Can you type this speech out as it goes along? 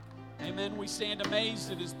Amen. We stand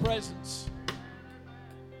amazed at His presence,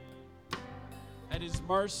 at His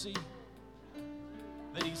mercy,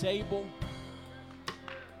 that He's able.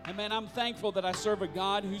 Amen. I'm thankful that I serve a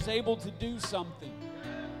God who's able to do something.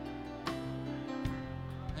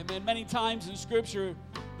 Amen. Many times in Scripture,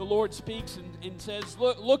 the Lord speaks and says,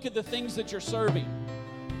 look at the things that you're serving.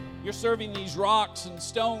 You're serving these rocks and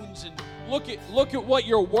stones, and look at what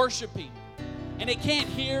you're worshiping. And it can't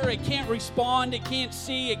hear, it can't respond, it can't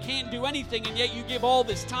see, it can't do anything, and yet you give all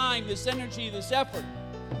this time, this energy, this effort,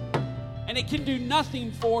 and it can do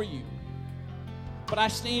nothing for you. But I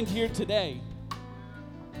stand here today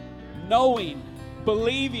knowing,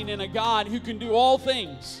 believing in a God who can do all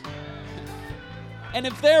things. And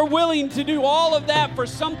if they're willing to do all of that for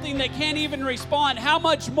something that can't even respond, how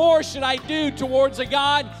much more should I do towards a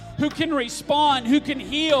God who can respond, who can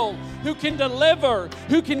heal, who can deliver,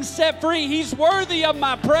 who can set free? He's worthy of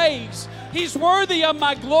my praise. He's worthy of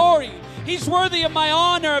my glory. He's worthy of my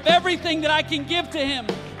honor, of everything that I can give to Him,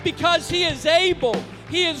 because He is able.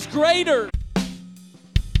 He is greater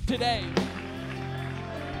today.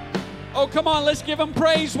 Oh, come on, let's give Him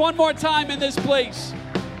praise one more time in this place.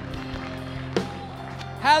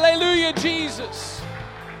 Hallelujah, Jesus.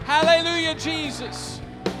 Hallelujah, Jesus.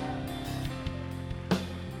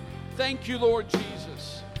 Thank you, Lord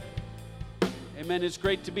Jesus. Amen. It's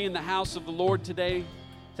great to be in the house of the Lord today.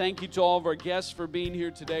 Thank you to all of our guests for being here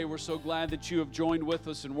today. We're so glad that you have joined with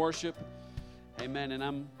us in worship. Amen. And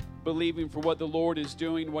I'm believing for what the Lord is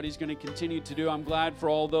doing, what He's going to continue to do. I'm glad for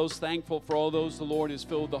all those, thankful for all those the Lord has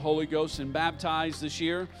filled with the Holy Ghost and baptized this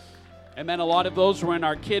year. Amen. A lot of those were in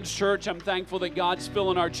our kids' church. I'm thankful that God's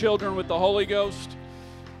filling our children with the Holy Ghost.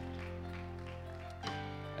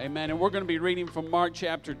 Amen. And we're going to be reading from Mark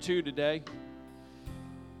chapter 2 today.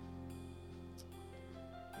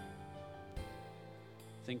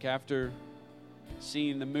 I think after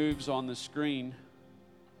seeing the moves on the screen,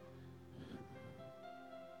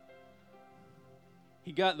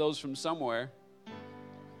 he got those from somewhere.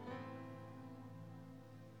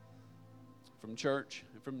 From church,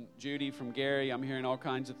 from Judy, from Gary. I'm hearing all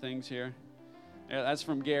kinds of things here. Yeah, that's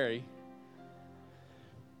from Gary.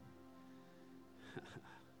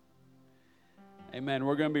 Amen.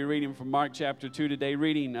 We're going to be reading from Mark chapter 2 today,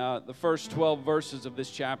 reading the first 12 verses of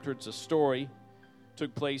this chapter. It's a story. It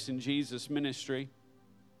took place in Jesus' ministry.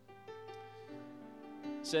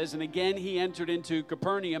 It says, "And again he entered into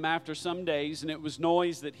Capernaum after some days, and it was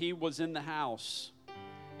noised that he was in the house.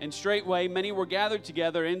 And straightway many were gathered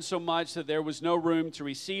together, insomuch that there was no room to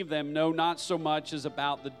receive them, no, not so much as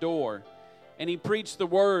about the door. And he preached the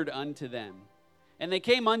word unto them. And they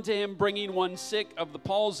came unto him, bringing one sick of the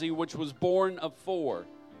palsy, which was born of 4.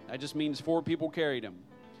 That just means 4 people carried him.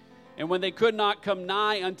 And when they could not come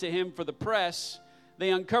nigh unto him for the press,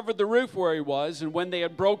 they uncovered the roof where he was, and when they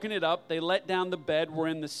had broken it up, they let down the bed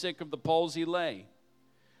wherein the sick of the palsy lay.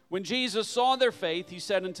 When Jesus saw their faith, he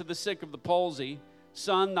said unto the sick of the palsy,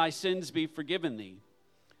 Son, thy sins be forgiven thee.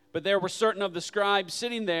 But there were certain of the scribes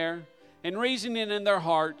sitting there, and reasoning in their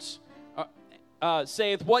hearts,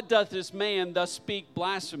 saith, What doth this man thus speak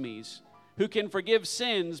blasphemies? Who can forgive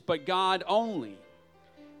sins but God only?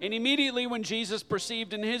 And immediately when Jesus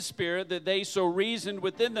perceived in his spirit that they so reasoned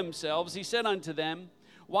within themselves, he said unto them,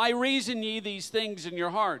 Why reason ye these things in your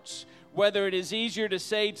hearts? Whether it is easier to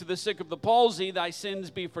say to the sick of the palsy, Thy sins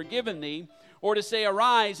be forgiven thee, or to say,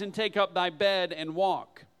 Arise and take up thy bed and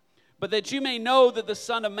walk. But that you may know that the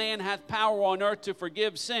Son of Man hath power on earth to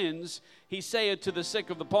forgive sins, he saith to the sick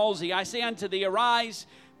of the palsy, I say unto thee, Arise,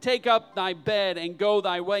 take up thy bed, and go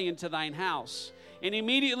thy way into thine house. And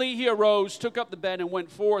immediately he arose, took up the bed, and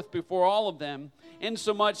went forth before all of them,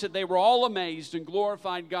 insomuch that they were all amazed and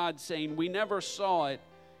glorified God, saying, We never saw it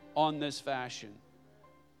on this fashion.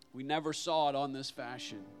 We never saw it on this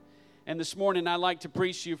fashion. And this morning I'd like to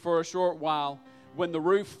preach to you for a short while, when the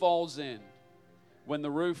roof falls in. When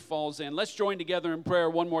the roof falls in. Let's join together in prayer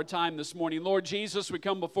one more time this morning. Lord Jesus, we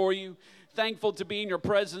come before you, thankful to be in your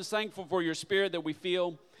presence, thankful for your spirit that we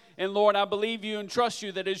feel. And Lord, I believe you and trust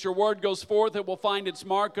you that as your word goes forth, it will find its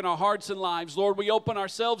mark in our hearts and lives. Lord, we open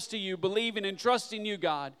ourselves to you, believing and trusting you,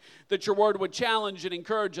 God, that your word would challenge and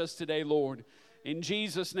encourage us today, Lord. In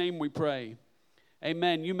Jesus' name we pray.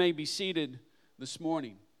 Amen. You may be seated this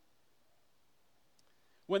morning.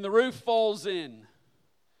 When the roof falls in.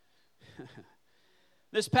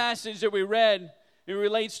 This passage that we read, it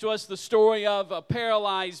relates to us the story of a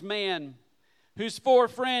paralyzed man whose 4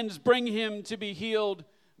 friends bring him to be healed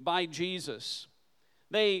by Jesus.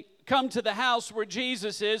 They come to the house where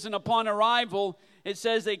Jesus is, and upon arrival, it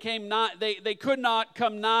says they could not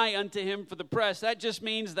come nigh unto him for the press. That just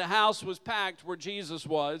means the house was packed where Jesus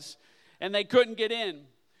was, and they couldn't get in.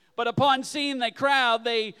 But upon seeing the crowd,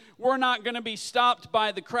 they were not going to be stopped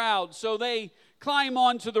by the crowd. So they climb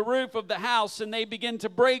onto the roof of the house and they begin to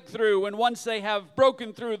break through. And once they have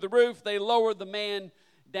broken through the roof, they lower the man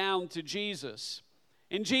down to Jesus.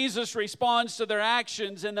 And Jesus responds to their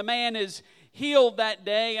actions, and the man is healed that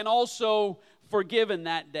day and also forgiven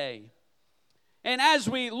that day. And as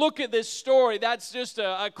we look at this story, that's just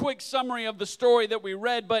a quick summary of the story that we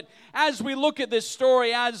read. But as we look at this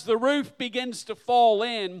story, as the roof begins to fall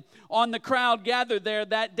in on the crowd gathered there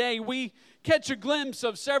that day, we catch a glimpse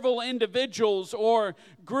of several individuals or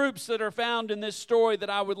groups that are found in this story that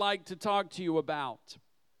I would like to talk to you about.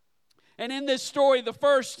 And in this story, the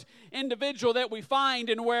first individual that we find,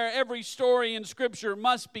 and where every story in Scripture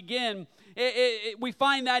must begin, we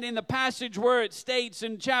find that in the passage where it states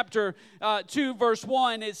in chapter 2, verse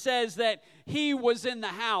 1, it says that he was in the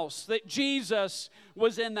house, that Jesus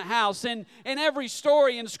was in the house. And in every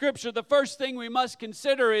story in Scripture, the first thing we must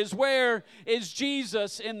consider is, where is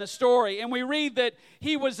Jesus in the story? And we read that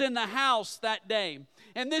he was in the house that day.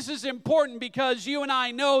 And this is important because you and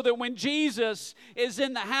I know that when Jesus is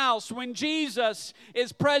in the house, when Jesus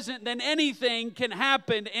is present, then anything can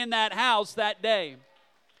happen in that house that day.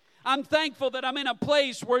 I'm thankful that I'm in a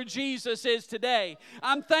place where Jesus is today.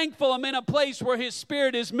 I'm thankful I'm in a place where His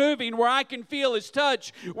Spirit is moving, where I can feel His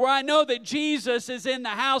touch, where I know that Jesus is in the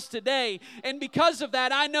house today. And because of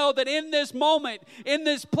that, I know that in this moment, in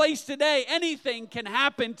this place today, anything can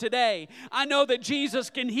happen today. I know that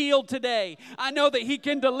Jesus can heal today. I know that He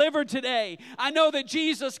can deliver today. I know that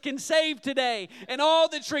Jesus can save today. And all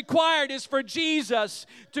that's required is for Jesus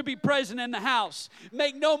to be present in the house.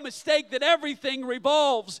 Make no mistake that everything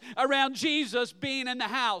revolves around Jesus being in the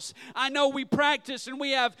house. I know we practice and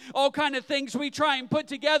we have all kind of things we try and put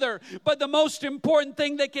together, but the most important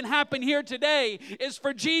thing that can happen here today is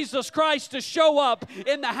for Jesus Christ to show up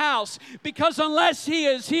in the house, because unless He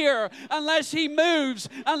is here, unless He moves,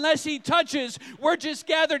 unless He touches, we're just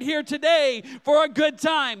gathered here today for a good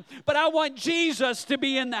time. But I want Jesus to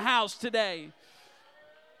be in the house today.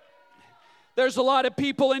 There's a lot of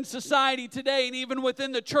people in society today, and even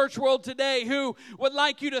within the church world today, who would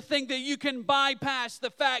like you to think that you can bypass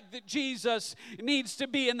the fact that Jesus needs to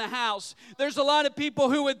be in the house. There's a lot of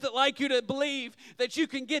people who would like you to believe that you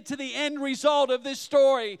can get to the end result of this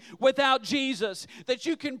story without Jesus, that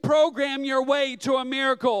you can program your way to a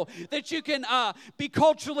miracle, that you can be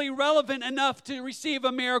culturally relevant enough to receive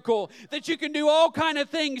a miracle, that you can do all kind of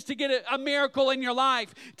things to get a miracle in your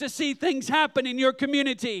life, to see things happen in your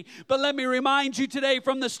community. But let me remind you today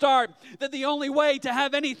from the start that the only way to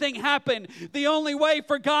have anything happen, the only way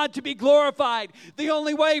for God to be glorified, the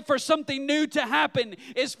only way for something new to happen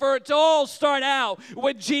is for it to all start out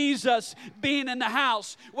with Jesus being in the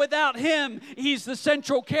house. Without Him, He's the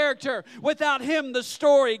central character. Without Him, the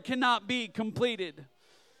story cannot be completed.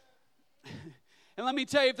 And let me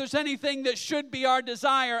tell you, if there's anything that should be our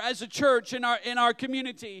desire as a church in our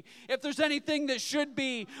community, if there's anything that should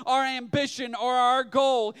be our ambition or our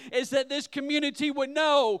goal, is that this community would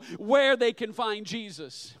know where they can find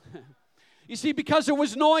Jesus. You see, because it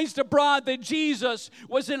was noised abroad that Jesus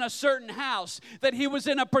was in a certain house, that He was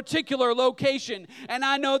in a particular location. And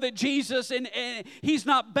I know that Jesus, and He's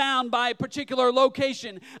not bound by a particular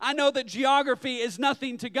location. I know that geography is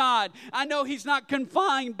nothing to God. I know He's not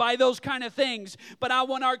confined by those kind of things. But I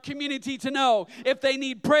want our community to know, if they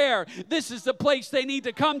need prayer, this is the place they need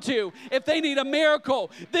to come to. If they need a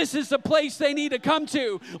miracle, this is the place they need to come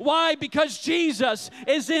to. Why? Because Jesus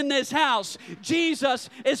is in this house. Jesus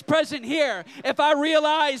is present here. If I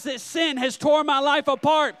realize that sin has torn my life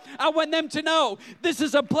apart, I want them to know this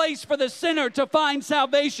is a place for the sinner to find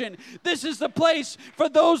salvation. This is the place for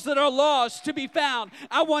those that are lost to be found.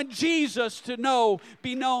 I want Jesus to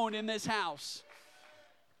be known in this house.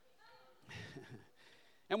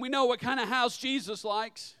 And we know what kind of house Jesus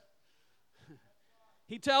likes.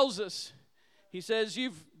 He tells us, He says,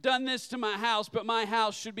 "You've done this to my house, but my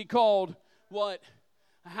house should be called," what?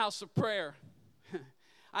 A house of prayer.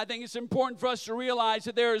 I think it's important for us to realize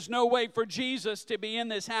that there is no way for Jesus to be in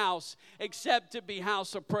this house except to be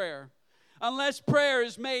house of prayer. Unless prayer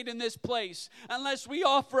is made in this place, unless we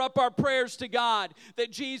offer up our prayers to God, that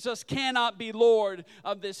Jesus cannot be Lord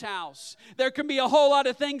of this house. There can be a whole lot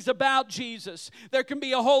of things about Jesus. There can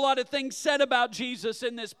be a whole lot of things said about Jesus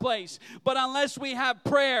in this place. But unless we have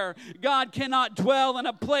prayer, God cannot dwell in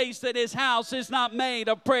a place that His house is not made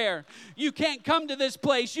of prayer. You can't come to this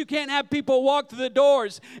place. You can't have people walk through the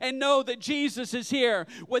doors and know that Jesus is here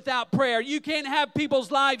without prayer. You can't have people's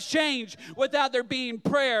lives change without there being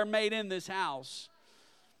prayer made in this house.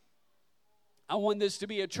 I want this to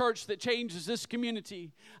be a church that changes this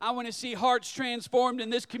community. I want to see hearts transformed in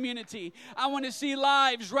this community. I want to see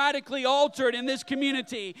lives radically altered in this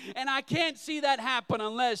community. And I can't see that happen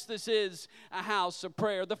unless this is a house of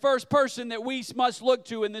prayer. The first person that we must look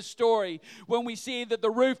to in this story when we see that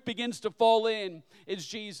the roof begins to fall in is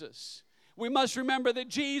Jesus. We must remember that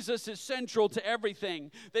Jesus is central to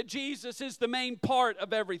everything, that Jesus is the main part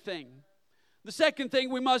of everything. The second thing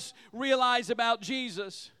we must realize about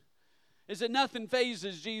Jesus is that nothing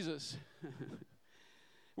phases Jesus.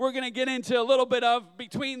 We're going to get into a little bit of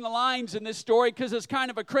between the lines in this story because it's kind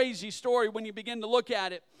of a crazy story when you begin to look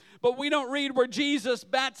at it. But we don't read where Jesus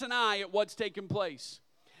bats an eye at what's taking place.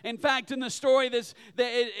 In fact, in the story that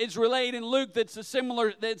is relayed in Luke, that's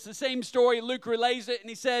the same story. Luke relays it, and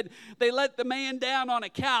he said they let the man down on a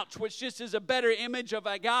couch, which just is a better image of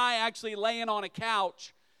a guy actually laying on a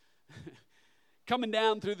couch, coming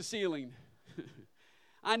down through the ceiling.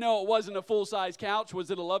 I know it wasn't a full-size couch.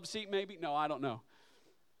 Was it a love seat maybe? No, I don't know.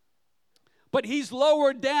 But he's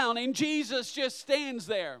lowered down, and Jesus just stands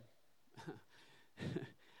there.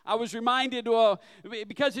 I was reminded,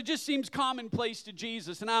 because it just seems commonplace to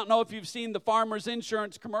Jesus, and I don't know if you've seen the Farmers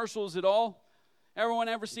Insurance commercials at all. Everyone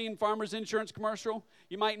ever seen Farmers Insurance commercial?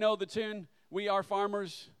 You might know the tune, "We Are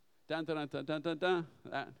Farmers." Dun, dun, dun, dun, dun, dun,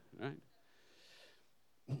 that, right?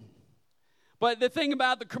 But the thing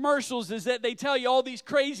about the commercials is that they tell you all these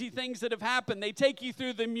crazy things that have happened. They take you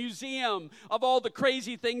through the museum of all the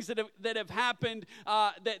crazy things that have happened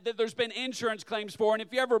that there's been insurance claims for. And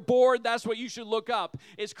if you're ever bored, that's what you should look up,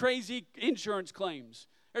 is crazy insurance claims.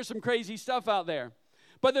 There's some crazy stuff out there.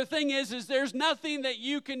 But the thing is there's nothing that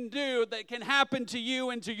you can do that can happen to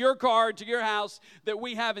you and to your car, to your house, that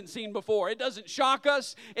we haven't seen before. It doesn't shock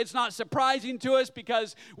us. It's not surprising to us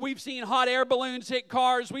because we've seen hot air balloons hit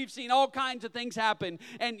cars. We've seen all kinds of things happen.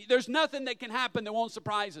 And there's nothing that can happen that won't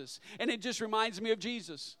surprise us. And it just reminds me of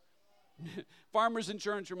Jesus. Farmers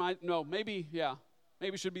Insurance maybe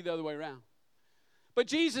it should be the other way around. But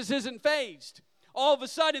Jesus isn't fazed. All of a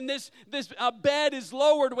sudden, this bed is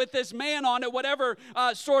lowered with this man on it, whatever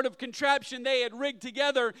sort of contraption they had rigged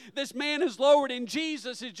together. This man is lowered, and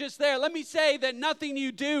Jesus is just there. Let me say that nothing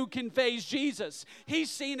you do can faze Jesus.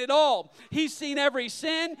 He's seen it all. He's seen every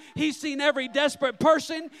sin. He's seen every desperate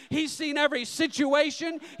person. He's seen every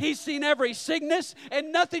situation. He's seen every sickness,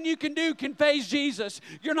 and nothing you can do can faze Jesus.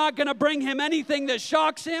 You're not going to bring him anything that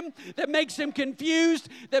shocks him, that makes him confused,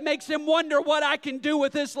 that makes him wonder what I can do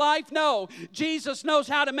with this life. No, Jesus knows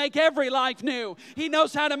how to make every life new. He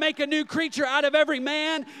knows how to make a new creature out of every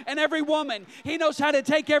man and every woman. He knows how to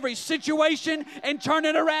take every situation and turn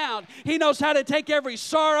it around. He knows how to take every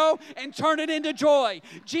sorrow and turn it into joy.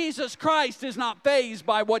 Jesus Christ is not fazed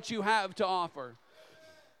by what you have to offer.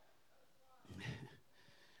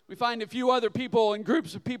 We find a few other people and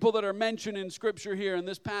groups of people that are mentioned in Scripture here in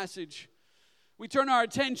this passage. We turn our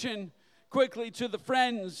attention quickly to the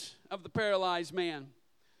friends of the paralyzed man.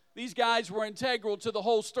 These guys were integral to the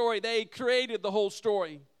whole story. They created the whole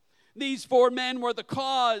story. These 4 men were the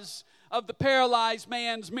cause of the paralyzed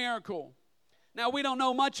man's miracle. Now, we don't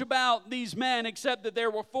know much about these men except that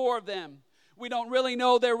there were 4 of them. We don't really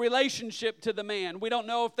know their relationship to the man. We don't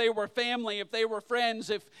know if they were family, if they were friends,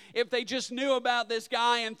 if they just knew about this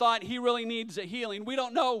guy and thought he really needs a healing. We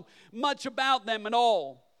don't know much about them at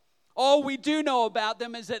all. All we do know about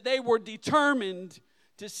them is that they were determined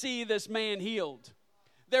to see this man healed.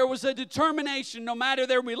 There was a determination, no matter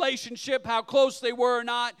their relationship, how close they were or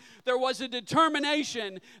not, there was a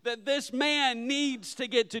determination that this man needs to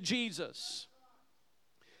get to Jesus.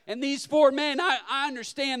 And these 4 men, I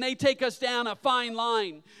understand they take us down a fine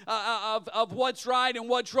line of what's right and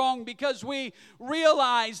what's wrong, because we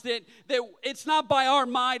realize that it's not by our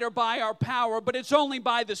might or by our power, but it's only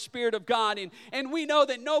by the Spirit of God. And we know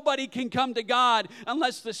that nobody can come to God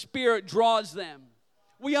unless the Spirit draws them.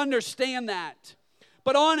 We understand that.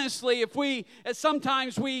 But honestly,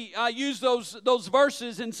 sometimes we use those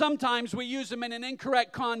verses, and sometimes we use them in an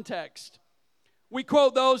incorrect context. We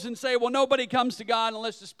quote those and say, well, nobody comes to God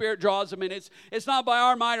unless the Spirit draws them, and it's not by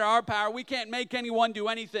our might or our power. We can't make anyone do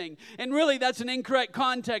anything. And really, that's an incorrect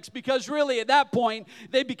context, because really at that point,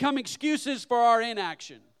 they become excuses for our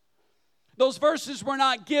inaction. Those verses were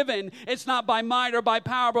not given. It's not by might or by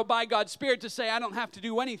power, but by God's Spirit to say, I don't have to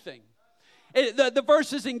do anything. The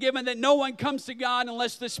verse isn't given that no one comes to God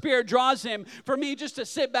unless the Spirit draws him. For me, just to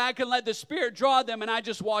sit back and let the Spirit draw them and I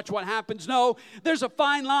just watch what happens. No, there's a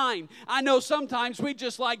fine line. I know sometimes we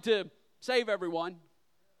just like to save everyone.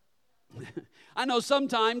 I know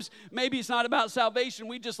sometimes maybe it's not about salvation.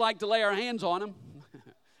 We just like to lay our hands on them.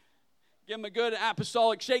 Give them a good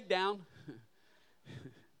apostolic shakedown.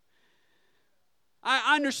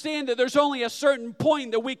 I understand that there's only a certain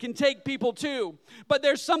point that we can take people to, but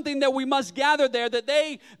there's something that we must gather there, that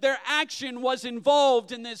their action was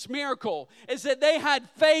involved in this miracle, is that they had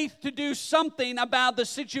faith to do something about the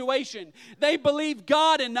situation. They believed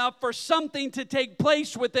God enough for something to take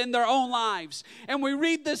place within their own lives. And we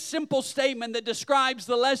read this simple statement that describes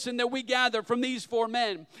the lesson that we gather from these four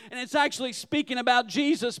men. And it's actually speaking about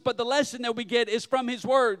Jesus, but the lesson that we get is from his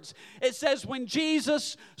words. It says, when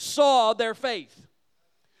Jesus saw their faith.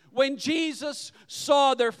 When Jesus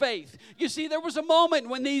saw their faith. You see, there was a moment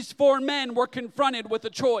when these four men were confronted with a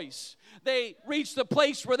choice. They reached the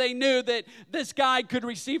place where they knew that this guy could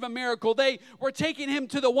receive a miracle. They were taking him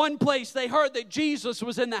to the one place. They heard that Jesus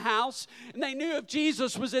was in the house, and they knew if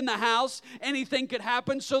Jesus was in the house, anything could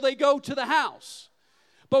happen, so they go to the house.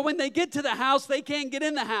 But when they get to the house, they can't get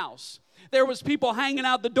in the house. There was people hanging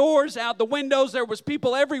out the doors, out the windows. There was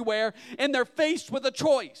people everywhere, and they're faced with a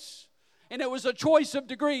choice. And it was a choice of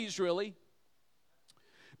degrees, really.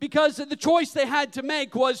 Because the choice they had to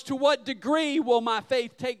make was, to what degree will my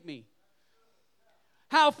faith take me?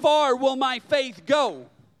 How far will my faith go?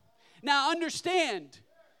 Now understand,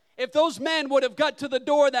 if those men would have got to the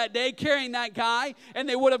door that day carrying that guy, and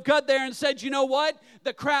they would have got there and said, you know what,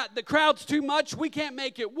 the crowd's too much, we can't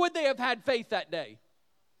make it, would they have had faith that day?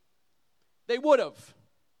 They would have.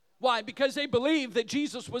 Why? Because they believed that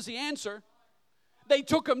Jesus was the answer. They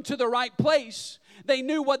took him to the right place. They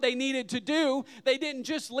knew what they needed to do. They didn't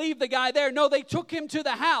just leave the guy there. No, they took him to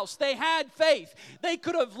the house. They had faith. They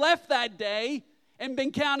could have left that day and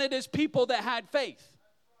been counted as people that had faith.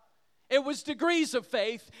 It was degrees of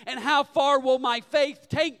faith, and how far will my faith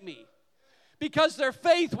take me? Because their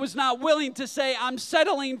faith was not willing to say, I'm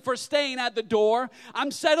settling for staying at the door.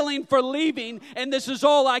 I'm settling for leaving, and this is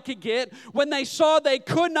all I could get. When they saw they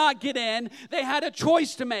could not get in, they had a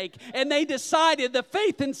choice to make. And they decided, the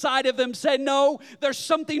faith inside of them said, no, there's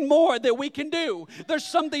something more that we can do. There's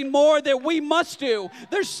something more that we must do.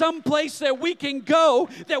 There's some place that we can go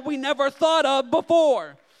that we never thought of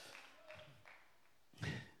before.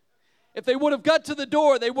 If they would have got to the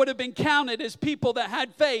door, they would have been counted as people that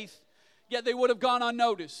had faith. Yet they would have gone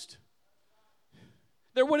unnoticed.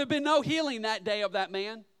 There would have been no healing that day of that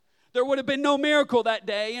man. There would have been no miracle that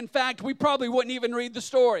day. In fact, we probably wouldn't even read the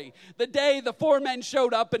story. The day the four men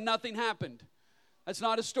showed up and nothing happened. That's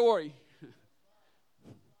not a story.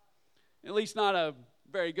 At least not a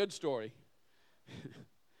very good story.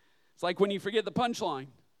 It's like when you forget the punchline.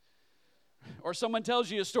 Or someone tells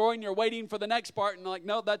you a story and you're waiting for the next part and like,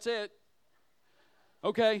 no, that's it.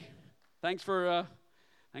 Okay, thanks for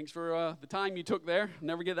the time you took there.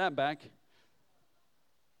 Never get that back.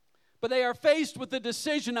 But they are faced with the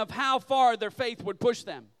decision of how far their faith would push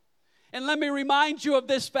them. And let me remind you of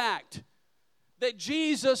this fact, that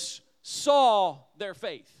Jesus saw their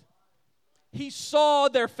faith. He saw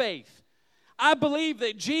their faith. I believe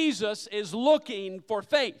that Jesus is looking for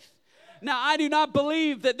faith. Now, I do not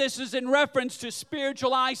believe that this is in reference to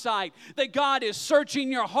spiritual eyesight, that God is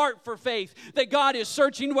searching your heart for faith, that God is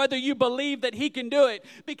searching whether you believe that He can do it.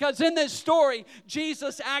 Because in this story,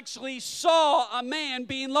 Jesus actually saw a man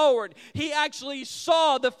being lowered. He actually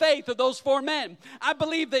saw the faith of those four men. I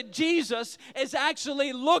believe that Jesus is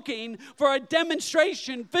actually looking for a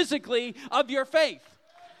demonstration physically of your faith.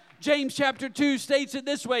 James chapter 2 states it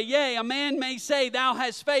this way, yea, a man may say, thou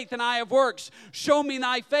hast faith and I have works. Show me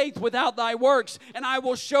thy faith without thy works, and I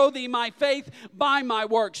will show thee my faith by my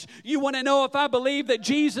works. You want to know if I believe that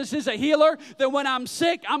Jesus is a healer? Then when I'm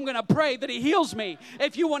sick, I'm going to pray that He heals me.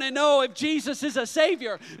 If you want to know if Jesus is a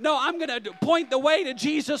Savior, no, I'm going to point the way to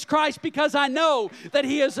Jesus Christ because I know that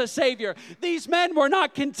He is a Savior. These men were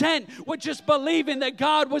not content with just believing that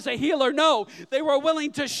God was a healer. No, they were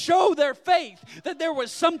willing to show their faith that there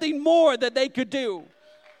was something more that they could do.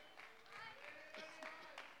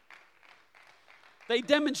 They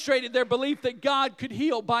demonstrated their belief that God could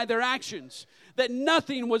heal by their actions, that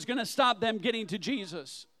nothing was going to stop them getting to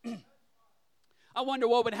Jesus. I wonder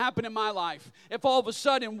what would happen in my life if all of a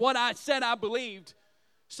sudden what I said I believed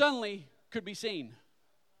suddenly could be seen.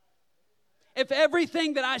 If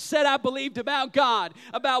everything that I said I believed about God,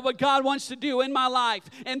 about what God wants to do in my life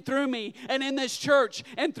and through me and in this church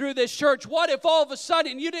and through this church, what if all of a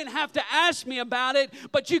sudden you didn't have to ask me about it,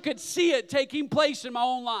 but you could see it taking place in my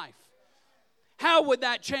own life? How would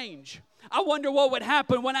that change? I wonder what would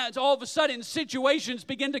happen when all of a sudden situations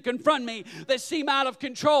begin to confront me that seem out of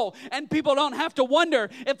control. And people don't have to wonder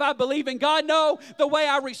if I believe in God. No, the way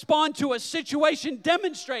I respond to a situation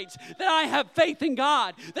demonstrates that I have faith in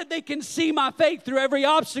God, that they can see my faith through every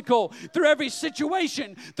obstacle, through every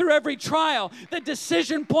situation, through every trial, the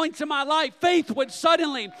decision points in my life. Faith would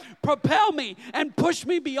suddenly propel me and push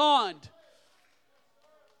me beyond.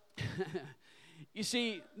 You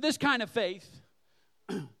see, this kind of faith,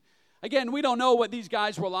 again, we don't know what these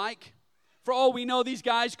guys were like. For all we know, these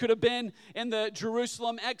guys could have been in the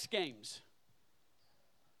Jerusalem X Games.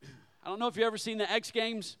 I don't know if you've ever seen the X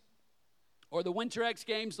Games or the Winter X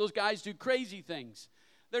Games. Those guys do crazy things.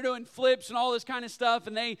 They're doing flips and all this kind of stuff,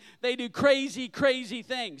 and they do crazy, crazy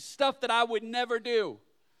things, stuff that I would never do.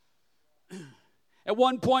 At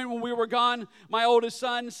one point when we were gone, my oldest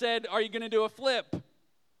son said, "Are you going to do a flip?"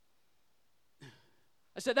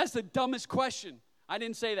 I said, "That's the dumbest question." I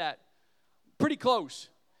didn't say that. Pretty close.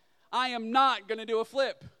 I am not going to do a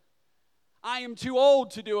flip. I am too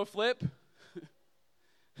old to do a flip.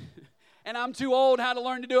 And I'm too old how to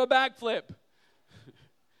learn to do a backflip.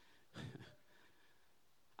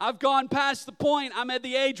 I've gone past the point. I'm at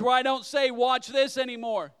the age where I don't say, "Watch this"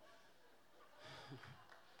 anymore.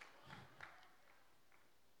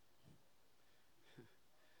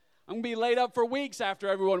 I'm going to be laid up for weeks after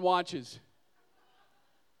everyone watches.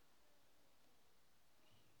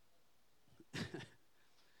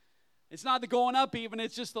 It's not the going up even,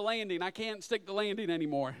 it's just the landing. I can't stick the landing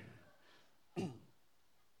anymore.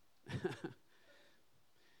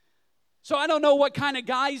 So I don't know what kind of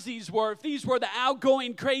guys these were, if these were the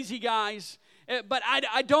outgoing, crazy guys. But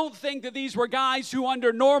I don't think that these were guys who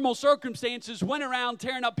under normal circumstances went around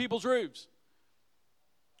tearing up people's roofs.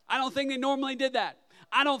 I don't think they normally did that.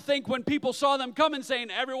 I don't think when people saw them coming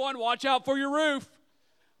saying, "Everyone, watch out for your roof.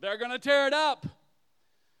 They're going to tear it up."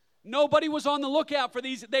 Nobody was on the lookout for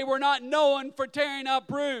these. They were not known for tearing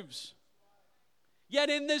up roofs. Yet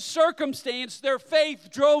in this circumstance, their faith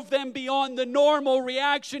drove them beyond the normal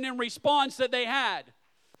reaction and response that they had.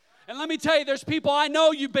 And let me tell you, there's people, I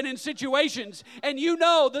know you've been in situations, and you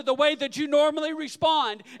know that the way that you normally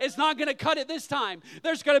respond is not going to cut it this time.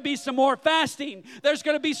 There's going to be some more fasting. There's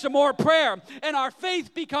going to be some more prayer. And our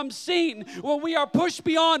faith becomes seen when we are pushed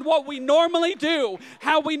beyond what we normally do,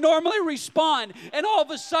 how we normally respond. And all of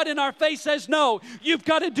a sudden, our faith says, "No, you've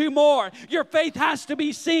got to do more. Your faith has to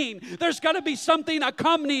be seen. There's got to be something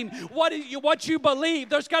accompanying what you believe.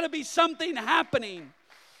 There's got to be something happening."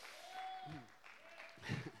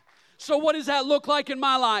 So what does that look like in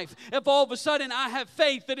my life? If all of a sudden I have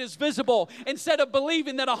faith that is visible, instead of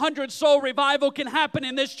believing that 100-soul revival can happen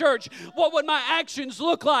in this church, what would my actions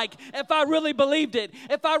look like if I really believed it?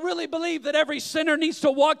 If I really believed that every sinner needs to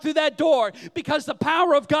walk through that door because the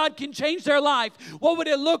power of God can change their life, what would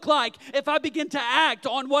it look like if I begin to act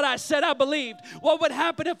on what I said I believed? What would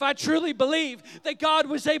happen if I truly believed that God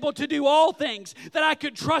was able to do all things, that I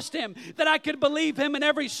could trust Him, that I could believe Him in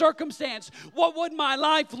every circumstance? What would my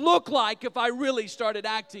life look like if I really started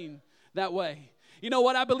acting that way? You know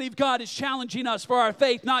what? I believe God is challenging us for our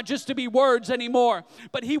faith, not just to be words anymore,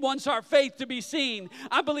 but He wants our faith to be seen.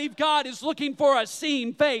 I believe God is looking for a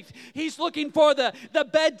seen faith. He's looking for the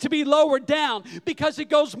bed to be lowered down because it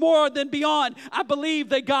goes more than beyond. I believe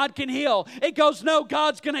that God can heal. It goes, no,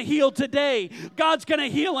 God's going to heal today. God's going to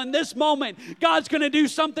heal in this moment. God's going to do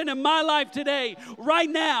something in my life today, right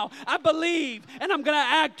now. I believe, and I'm going to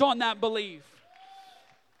act on that belief.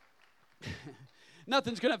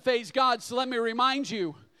 Nothing's going to faze God, so let me remind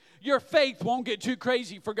you, your faith won't get too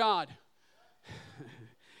crazy for God.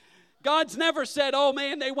 God's never said, "Oh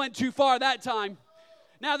man, they went too far that time."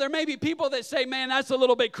 Now, there may be people that say, "Man, that's a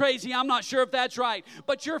little bit crazy. I'm not sure if that's right."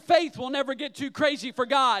 But your faith will never get too crazy for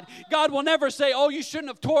God. God will never say, "Oh, you shouldn't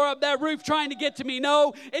have tore up that roof trying to get to me."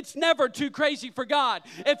 No, it's never too crazy for God.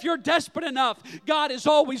 If you're desperate enough, God is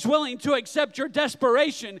always willing to accept your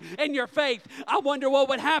desperation and your faith. I wonder what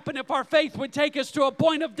would happen if our faith would take us to a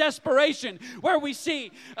point of desperation where we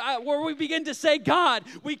begin to say, "God,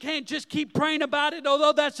 we can't just keep praying about it,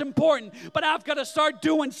 although that's important, but I've got to start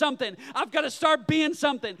doing something. I've got to start being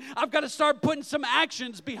something. I've got to start putting some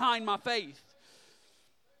actions behind my faith."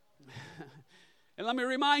 And let me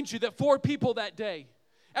remind you that 4 people that day,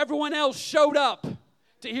 everyone else showed up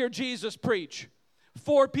to hear Jesus preach.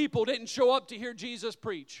 4 people didn't show up to hear Jesus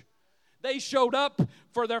preach. They showed up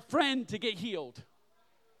for their friend to get healed.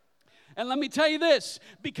 And let me tell you this,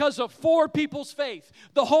 because of 4 people's faith,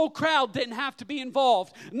 the whole crowd didn't have to be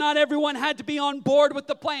involved. Not everyone had to be on board with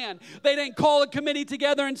the plan. They didn't call a committee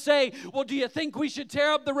together and say, "Well, do you think we should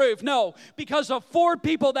tear up the roof?" No, because of 4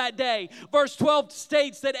 people that day, verse 12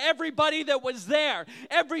 states that everybody that was there,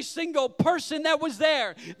 every single person that was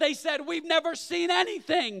there, they said, "We've never seen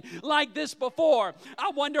anything like this before." I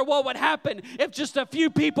wonder what would happen if just a few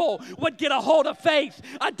people would get a hold of faith,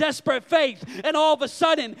 a desperate faith, and all of a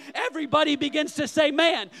sudden, everybody begins to say,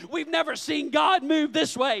 "Man, we've never seen God move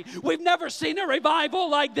this way. We've never seen a revival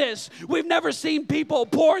like this. We've never seen people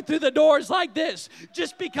pour through the doors like this,"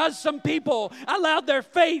 just because some people allowed their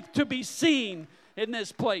faith to be seen in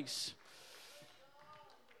this place.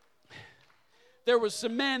 There were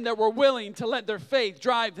some men that were willing to let their faith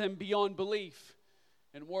drive them beyond belief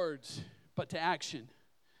and words, but to action.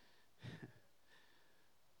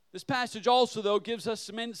 This passage also, though, gives us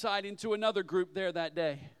some insight into another group there that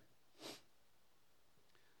day.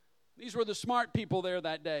 These were the smart people there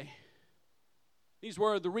that day. These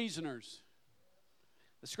were the reasoners,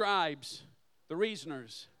 the scribes, the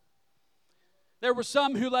reasoners. There were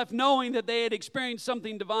some who left knowing that they had experienced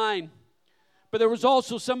something divine, but there was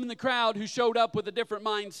also some in the crowd who showed up with a different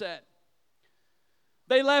mindset.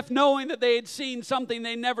 They left knowing that they had seen something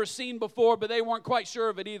they'd never seen before, but they weren't quite sure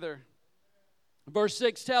of it either. Verse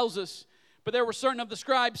 6 tells us, but there were certain of the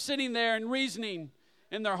scribes sitting there and reasoning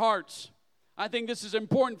in their hearts. I think this is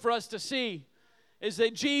important for us to see, is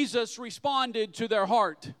that Jesus responded to their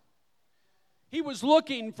heart. He was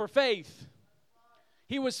looking for faith.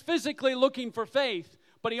 He was physically looking for faith,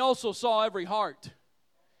 but he also saw every heart.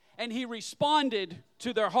 And he responded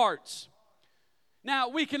to their hearts. Now,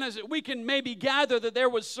 we can maybe gather that there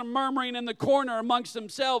was some murmuring in the corner amongst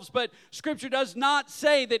themselves, but Scripture does not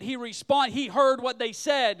say that he heard what they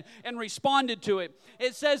said and responded to it.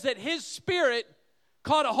 It says that his spirit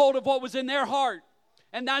caught a hold of what was in their heart,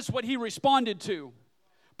 and that's what he responded to.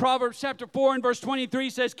 Proverbs chapter 4 and verse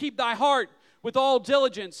 23 says, keep thy heart with all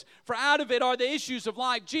diligence, for out of it are the issues of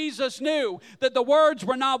life. Jesus knew that the words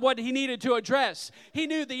were not what he needed to address. He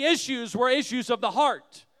knew the issues were issues of the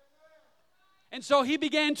heart. And so he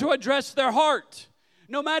began to address their heart.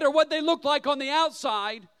 No matter what they looked like on the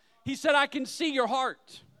outside, he said, I can see your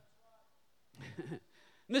heart.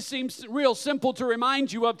 This seems real simple to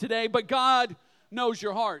remind you of today, but God knows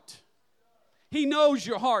your heart. He knows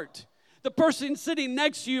your heart. The person sitting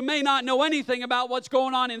next to you may not know anything about what's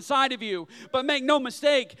going on inside of you, but make no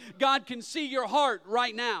mistake, God can see your heart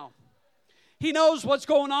right now. He knows what's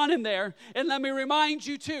going on in there. And let me remind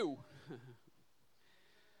you too,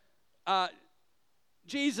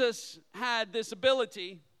 Jesus had this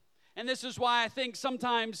ability, and this is why I think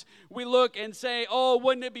sometimes we look and say, oh,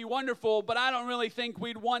 wouldn't it be wonderful? But I don't really think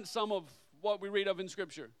we'd want some of what we read of in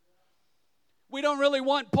Scripture. We don't really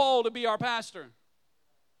want Paul to be our pastor.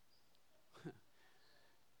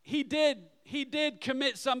 He did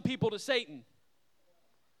commit some people to Satan.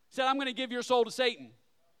 He said, I'm going to give your soul to Satan.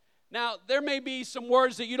 Now, there may be some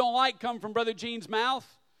words that you don't like come from Brother Gene's mouth,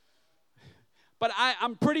 but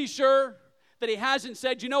I'm pretty sure that he hasn't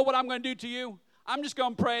said, you know what I'm going to do to you? I'm just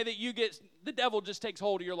going to pray that the devil just takes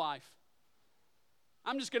hold of your life.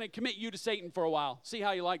 I'm just going to commit you to Satan for a while. See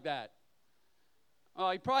how you like that.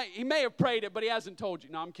 He may have prayed it, but he hasn't told you.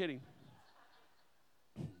 No, I'm kidding.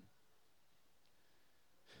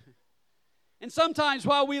 And sometimes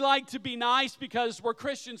while we like to be nice because we're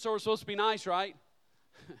Christians, so we're supposed to be nice, right?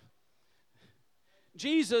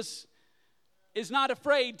 Jesus is not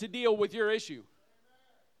afraid to deal with your issue.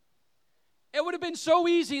 It would have been so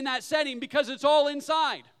easy in that setting because it's all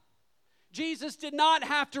inside. Jesus did not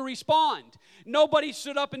have to respond. Nobody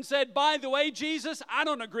stood up and said, by the way, Jesus, I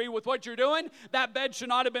don't agree with what you're doing. That bed should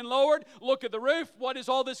not have been lowered. Look at the roof. What is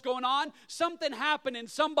all this going on? Something happened in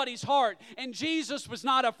somebody's heart, and Jesus was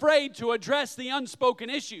not afraid to address the unspoken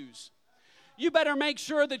issues. You better make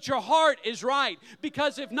sure that your heart is right,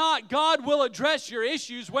 because if not, God will address your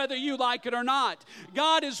issues whether you like it or not.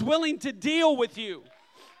 God is willing to deal with you.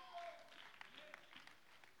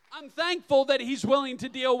 I'm thankful that he's willing to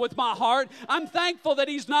deal with my heart. I'm thankful that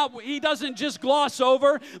he doesn't just gloss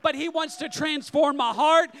over, but he wants to transform my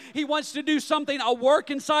heart. He wants to do something, a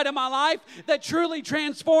work inside of my life that truly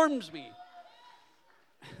transforms me.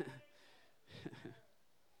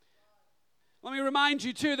 Let me remind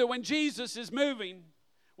you too that when Jesus is moving,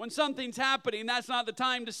 when something's happening, that's not the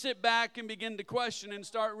time to sit back and begin to question and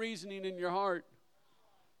start reasoning in your heart.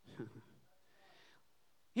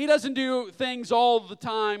 He doesn't do things all the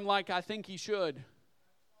time like I think he should.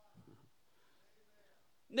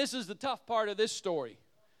 This is the tough part of this story,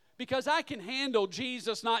 because I can handle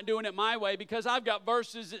Jesus not doing it my way, because I've got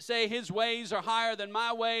verses that say his ways are higher than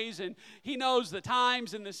my ways, and he knows the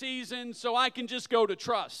times and the seasons, so I can just go to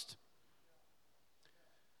trust.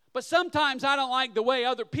 But sometimes I don't like the way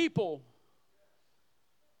other people.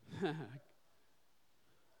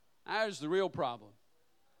 There's the real problem.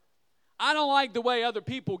 I don't like the way other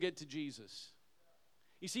people get to Jesus.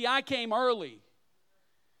 You see, I came early.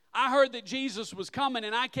 I heard that Jesus was coming,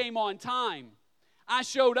 and I came on time. I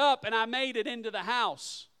showed up, and I made it into the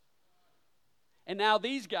house. And now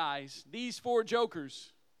these guys, these four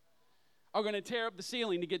jokers, are going to tear up the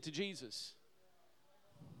ceiling to get to Jesus.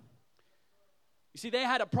 You see, they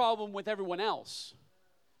had a problem with everyone else.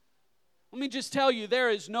 Let me just tell you,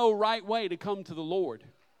 there is no right way to come to the Lord.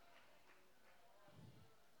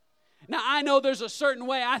 Now, I know there's a certain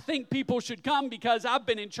way I think people should come because I've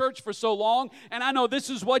been in church for so long, and I know this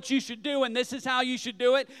is what you should do, and this is how you should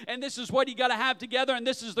do it, and this is what you got to have together, and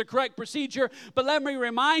this is the correct procedure. But let me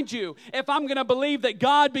remind you, if I'm going to believe that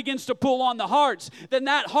God begins to pull on the hearts, then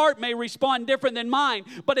that heart may respond different than mine.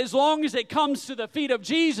 But as long as it comes to the feet of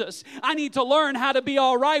Jesus, I need to learn how to be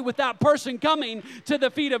all right with that person coming to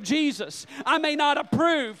the feet of Jesus. I may not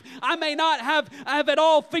approve. I may not have it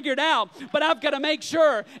all figured out, but I've got to make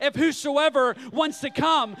sure if whosoever wants to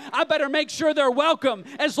come, I better make sure they're welcome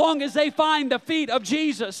as long as they find the feet of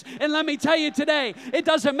Jesus. And let me tell you today, it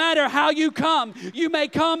doesn't matter how you come. You may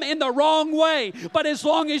come in the wrong way, but as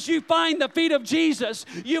long as you find the feet of Jesus,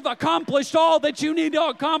 you've accomplished all that you need to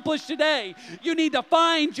accomplish today. You need to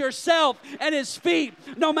find yourself at His feet,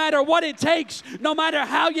 no matter what it takes, no matter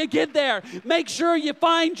how you get there. Make sure you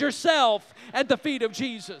find yourself at the feet of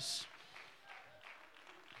Jesus.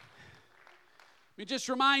 Let me just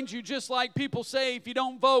remind you, just like people say, if you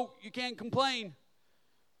don't vote, you can't complain.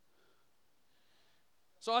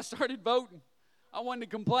 So I started voting. I wanted to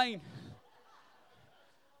complain.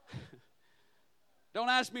 Don't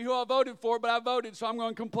ask me who I voted for, but I voted, so I'm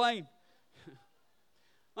going to complain.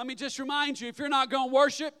 Let me just remind you, if you're not going to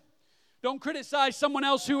worship, don't criticize someone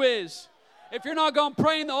else who is. If you're not going to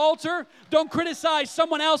pray in the altar, don't criticize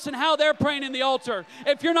someone else and how they're praying in the altar.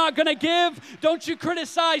 If you're not going to give, don't you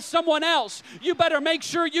criticize someone else. You better make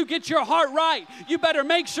sure you get your heart right. You better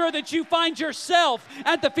make sure that you find yourself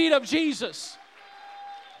at the feet of Jesus.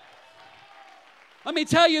 Let me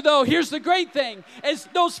tell you though, here's the great thing. As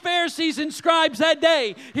those Pharisees and scribes that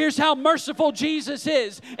day, here's how merciful Jesus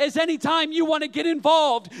is. As anytime you want to get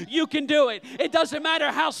involved, you can do it. It doesn't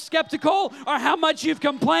matter how skeptical or how much you've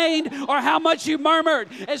complained or how much you've murmured.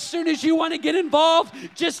 As soon as you want to get involved,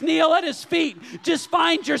 just kneel at His feet. Just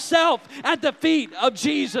find yourself at the feet of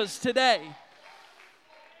Jesus today.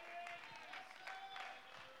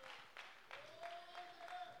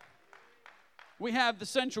 We have the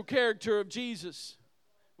central character of Jesus.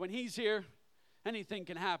 When He's here, anything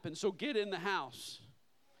can happen. So get in the house.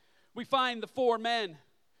 We find the 4 men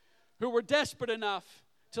who were desperate enough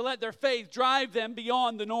to let their faith drive them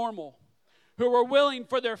beyond the normal, who were willing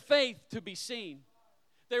for their faith to be seen.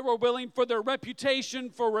 They were willing for their reputation,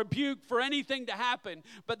 for rebuke, for anything to happen,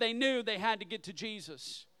 but they knew they had to get to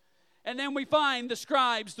Jesus. And then we find the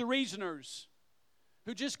scribes, the reasoners,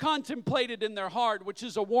 who just contemplated in their heart, which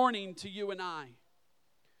is a warning to you and I.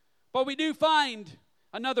 But we do find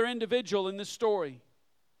another individual in this story.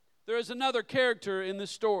 There is another character in this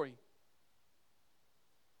story.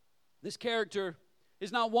 This character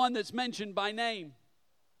is not one that's mentioned by name.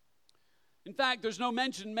 In fact, there's no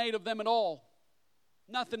mention made of them at all.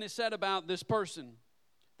 Nothing is said about this person.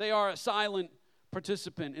 They are a silent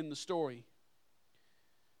participant in the story.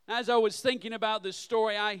 As I was thinking about this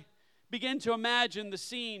story, I begin to imagine the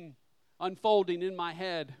scene unfolding in my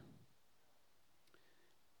head.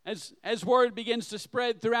 As word begins to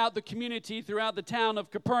spread throughout the community, throughout the town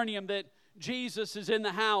of Capernaum, that Jesus is in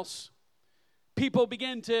the house, people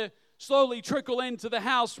begin to slowly trickle into the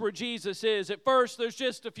house where Jesus is. At first, there's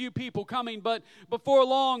just a few people coming, but before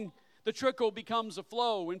long, the trickle becomes a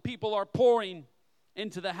flow, and people are pouring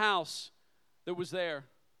into the house that was there.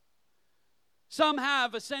 Some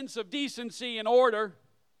have a sense of decency and order.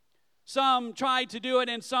 Some try to do it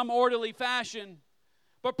in some orderly fashion.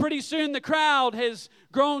 But pretty soon the crowd has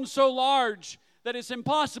grown so large that it's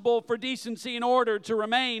impossible for decency and order to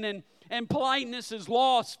remain. And politeness is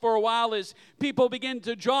lost for a while as people begin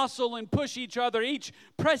to jostle and push each other, each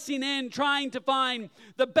pressing in, trying to find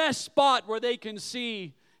the best spot where they can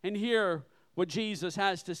see and hear what Jesus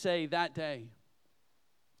has to say that day.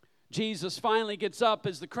 Jesus finally gets up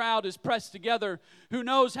as the crowd is pressed together. Who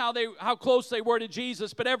knows how close they were to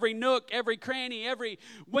Jesus, but every nook, every cranny, every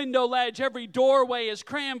window ledge, every doorway is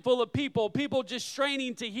crammed full of people just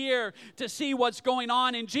straining to hear, to see what's going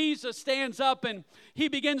on. And Jesus stands up and He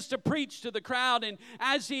begins to preach to the crowd. And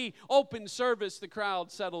as He opens service, the crowd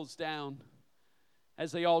settles down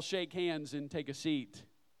as they all shake hands and take a seat.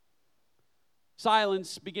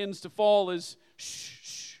 Silence begins to fall as shh,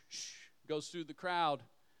 shh, shh goes through the crowd.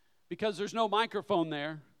 Because there's no microphone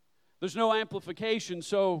there. There's no amplification.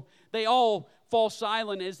 So they all fall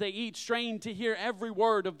silent as they each strain to hear every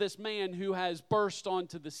word of this man who has burst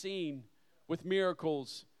onto the scene with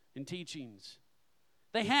miracles and teachings.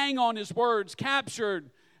 They hang on His words, captured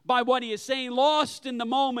by what He is saying, lost in the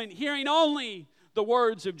moment, hearing only the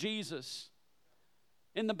words of Jesus.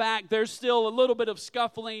 In the back, there's still a little bit of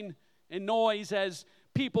scuffling and noise as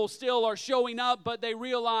people still are showing up, but they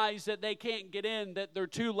realize that they can't get in, that they're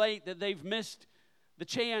too late, that they've missed the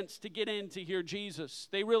chance to get in to hear Jesus.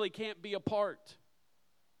 They really can't be a part.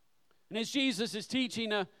 And as Jesus is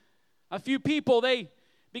teaching a few people, they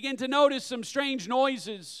begin to notice some strange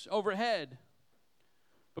noises overhead.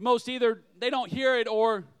 But most either they don't hear it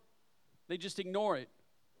or they just ignore it.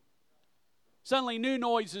 Suddenly new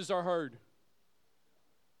noises are heard.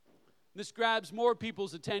 This grabs more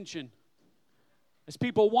people's attention as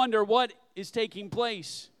people wonder what is taking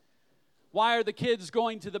place. Why are the kids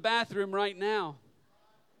going to the bathroom right now?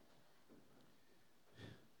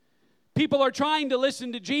 People are trying to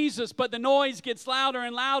listen to Jesus, but the noise gets louder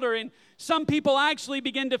and louder, and some people actually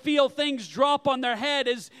begin to feel things drop on their head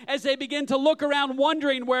as they begin to look around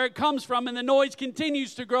wondering where it comes from, and the noise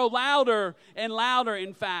continues to grow louder and louder,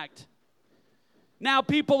 in fact. Now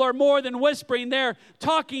people are more than whispering. They're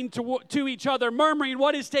talking to each other, murmuring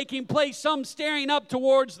what is taking place, some staring up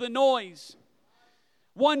towards the noise.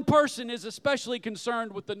 One person is especially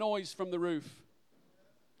concerned with the noise from the roof.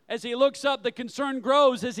 As he looks up, the concern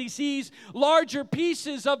grows as he sees larger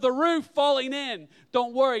pieces of the roof falling in.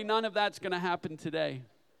 Don't worry, none of that's going to happen today.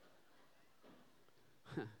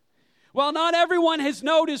 Well, not everyone has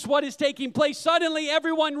noticed what is taking place. Suddenly,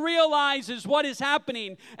 everyone realizes what is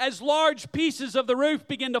happening as large pieces of the roof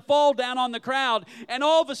begin to fall down on the crowd. And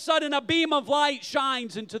all of a sudden, a beam of light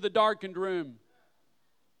shines into the darkened room.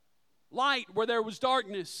 Light where there was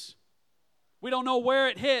darkness. We don't know where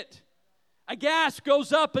it hit. A gasp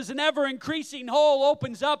goes up as an ever-increasing hole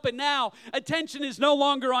opens up, and now attention is no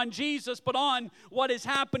longer on Jesus, but on what is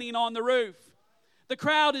happening on the roof. The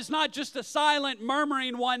crowd is not just a silent,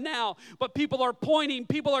 murmuring one now, but people are pointing.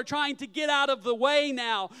 People are trying to get out of the way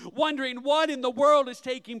now, wondering what in the world is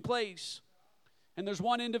taking place. And there's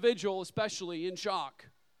one individual especially in shock.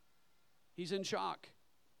 He's in shock.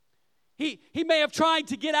 He may have tried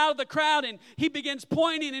to get out of the crowd, and he begins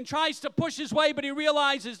pointing and tries to push his way, but he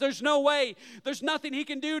realizes there's no way. There's nothing he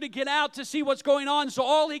can do to get out to see what's going on, so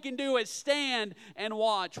all he can do is stand and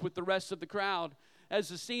watch with the rest of the crowd as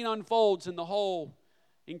the scene unfolds and the hole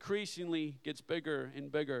increasingly gets bigger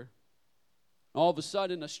and bigger. All of a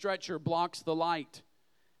sudden, a stretcher blocks the light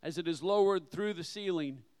as it is lowered through the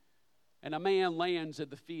ceiling, and a man lands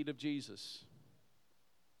at the feet of Jesus.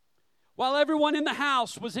 While everyone in the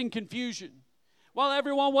house was in confusion, while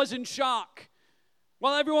everyone was in shock,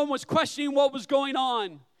 while everyone was questioning what was going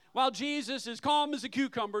on, while Jesus is calm as a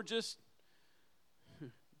cucumber, just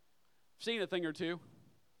seen a thing or two,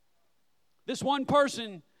 this one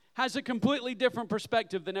person has a completely different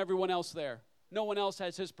perspective than everyone else there. No one else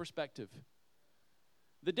has his perspective.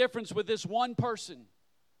 The difference with this one person,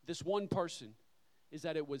 is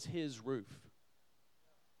that it was his roof.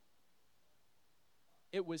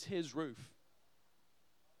 It was his roof.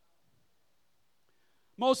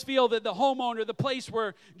 Most feel that the homeowner, the place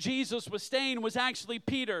where Jesus was staying, was actually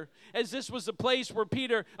Peter, as this was the place where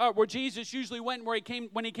where Jesus usually went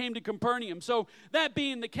when he came to Capernaum. So that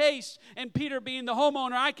being the case, and Peter being the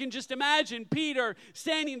homeowner, I can just imagine Peter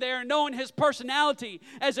standing there and knowing his personality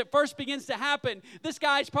as it first begins to happen. This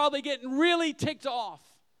guy's probably getting really ticked off.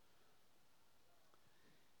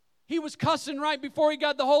 He was cussing right before he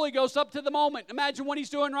got the Holy Ghost up to the moment. Imagine what he's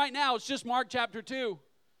doing right now. It's just Mark chapter 2.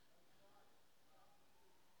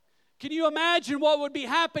 Can you imagine what would be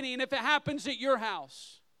happening if it happens at your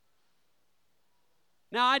house?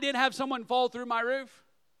 Now, I did have someone fall through my roof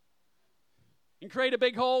and create a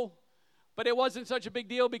big hole, but it wasn't such a big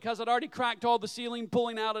deal because I'd already cracked all the ceiling,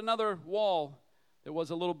 pulling out another wall. There was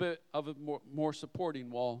a little bit of a more supporting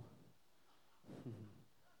wall.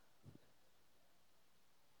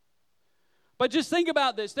 But just think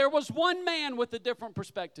about this. There was one man with a different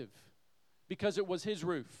perspective because it was his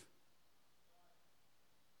roof.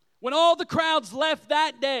 When all the crowds left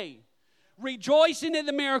that day, rejoicing in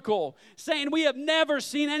the miracle, saying, "We have never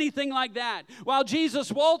seen anything like that," while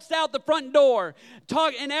Jesus waltzed out the front door,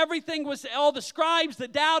 and everything was, all the scribes, the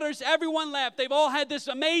doubters, everyone left. They've all had this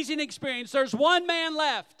amazing experience. There's one man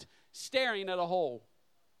left staring at a hole.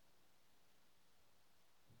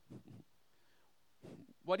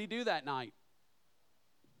 What did he do that night?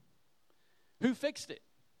 Who fixed it?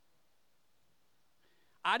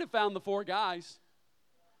 I'd have found the 4 guys.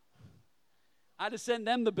 I'd have sent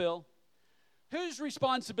them the bill. Whose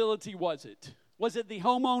responsibility was it? Was it the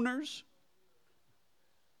homeowners?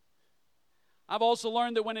 I've also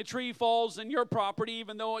learned that when a tree falls in your property,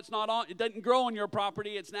 even though it doesn't grow on your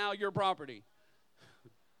property, it's now your property.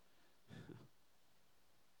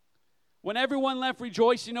 When everyone left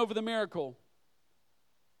rejoicing over the miracle,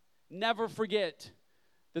 never forget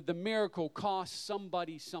that the miracle cost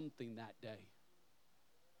somebody something that day.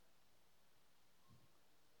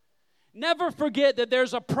 Never forget that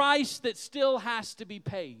there's a price that still has to be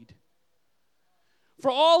paid.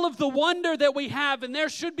 for all of the wonder that we have, and there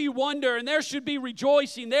should be wonder, and there should be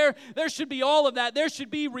rejoicing. There should be all of that. There should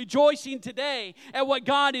be rejoicing today at what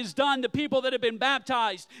God has done, the people that have been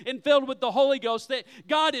baptized and filled with the Holy Ghost, that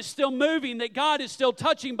God is still moving, that God is still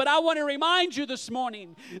touching. But I want to remind you this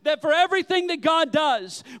morning that for everything that God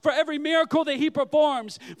does, for every miracle that He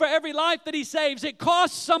performs, for every life that He saves, it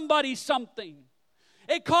costs somebody something.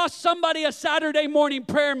 It costs somebody a Saturday morning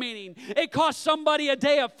prayer meeting. It costs somebody a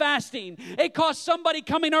day of fasting. It costs somebody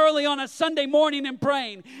coming early on a Sunday morning and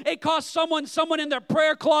praying. It costs someone in their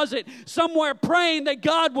prayer closet somewhere praying that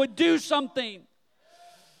God would do something.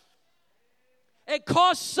 It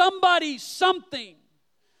costs somebody something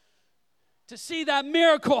to see that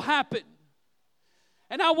miracle happen.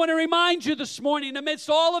 And I want to remind you this morning, amidst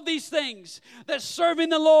all of these things, that serving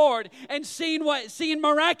the Lord and seeing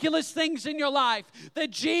miraculous things in your life,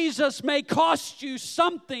 that Jesus may cost you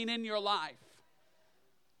something in your life.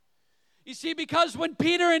 You see, because when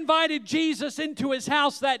Peter invited Jesus into his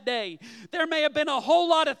house that day, there may have been a whole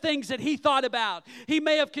lot of things that he thought about. He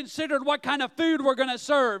may have considered what kind of food we're going to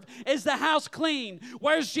serve. Is the house clean?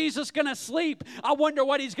 Where's Jesus going to sleep? I wonder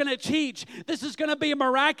what He's going to teach. This is going to be a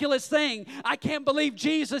miraculous thing. I can't believe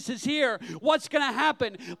Jesus is here. What's going to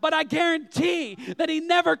happen? But I guarantee that he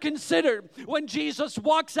never considered when Jesus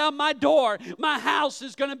walks out my door, my house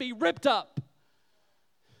is going to be ripped up.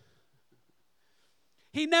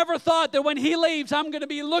 He never thought that when he leaves, I'm going to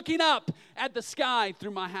be looking up at the sky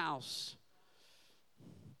through my house.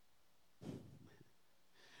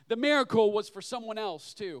 The miracle was for someone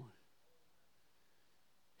else too.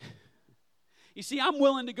 You see, I'm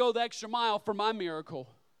willing to go the extra mile for my miracle.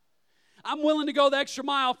 I'm willing to go the extra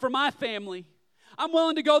mile for my family. I'm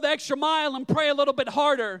willing to go the extra mile and pray a little bit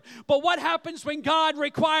harder. But what happens when God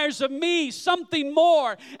requires of me something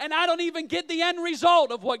more and I don't even get the end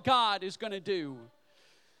result of what God is going to do?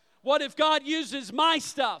 What if God uses my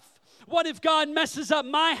stuff? What if God messes up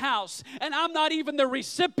my house and I'm not even the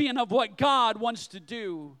recipient of what God wants to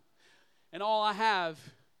do? And all I have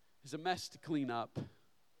is a mess to clean up.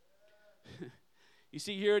 You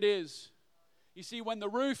see, here it is. You see, when the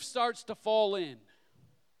roof starts to fall in,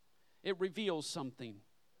 it reveals something.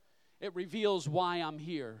 It reveals why I'm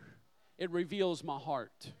here. It reveals my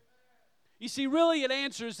heart. You see, really it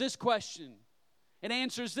answers this question. It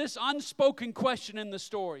answers this unspoken question in the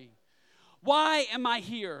story. Why am I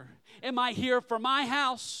here? Am I here for my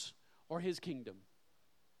house or His kingdom?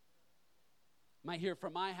 Am I here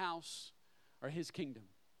for my house or His kingdom?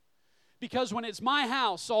 Because when it's my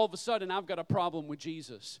house, all of a sudden I've got a problem with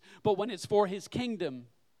Jesus. But when it's for His kingdom,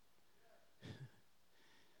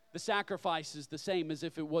 the sacrifice is the same as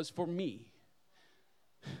if it was for me.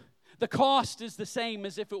 The cost is the same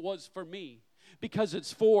as if it was for me, because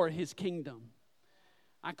it's for His kingdom.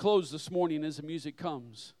 I close this morning as the music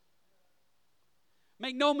comes.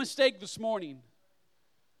 Make no mistake this morning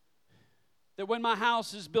that when my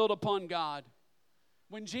house is built upon God,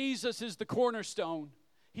 when Jesus is the cornerstone,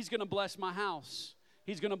 He's going to bless my house.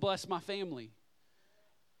 He's going to bless my family.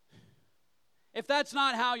 If that's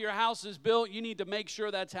not how your house is built, you need to make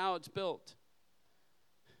sure that's how it's built.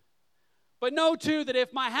 But know too that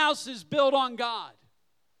if my house is built on God,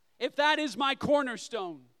 if that is my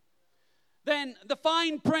cornerstone, then the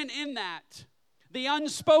fine print in that, the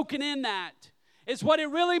unspoken in that, is what it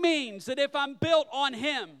really means that if I'm built on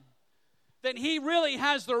Him, then He really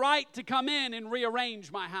has the right to come in and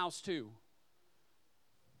rearrange my house too.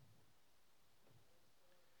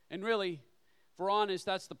 And really, if we're honest,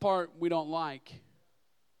 that's the part we don't like.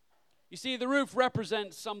 You see, the roof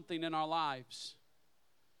represents something in our lives.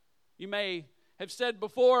 You may have said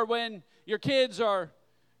before, when your kids are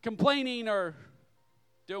complaining or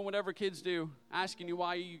doing whatever kids do, asking you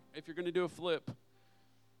if you're going to do a flip.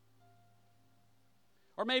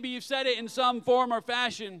 Or maybe you've said it in some form or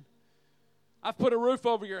fashion, I've put a roof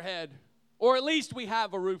over your head. Or at least we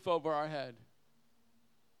have a roof over our head.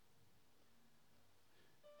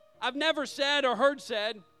 I've never said or heard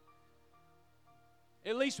said,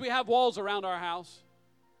 at least we have walls around our house.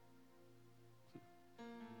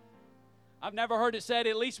 I've never heard it said,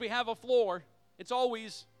 at least we have a floor. It's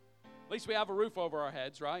always, at least we have a roof over our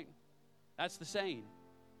heads, right? That's the saying.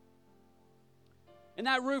 And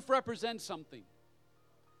that roof represents something.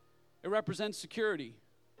 It represents security.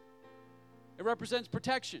 It represents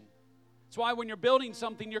protection. That's why when you're building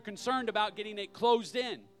something, you're concerned about getting it closed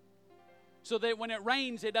in, so that when it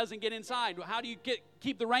rains, it doesn't get inside. How do you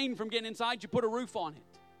keep the rain from getting inside? You put a roof on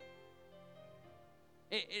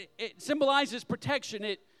it. It symbolizes protection.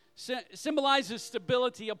 It symbolizes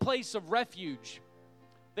stability, a place of refuge.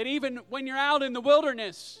 That even when you're out in the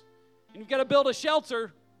wilderness and you've got to build a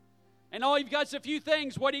shelter and all you've got is a few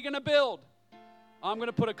things, what are you going to build? I'm going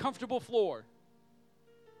to put a comfortable floor.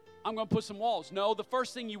 I'm going to put some walls. No, the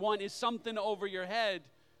first thing you want is something over your head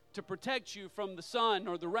to protect you from the sun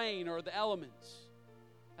or the rain or the elements.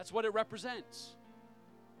 That's what it represents.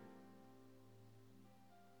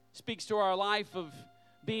 Speaks to our life of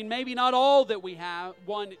being maybe not all that we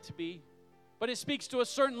want it to be, but it speaks to a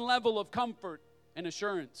certain level of comfort and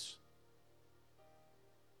assurance.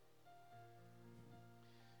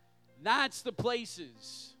 That's the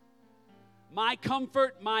places. My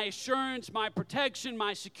comfort, my assurance, my protection,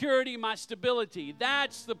 my security, my stability.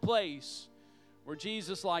 That's the place where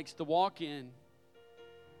Jesus likes to walk in.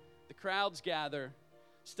 The crowds gather.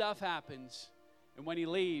 Stuff happens. And when he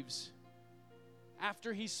leaves,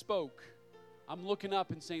 after he spoke, I'm looking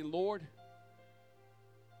up and saying, Lord,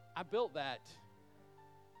 I built that.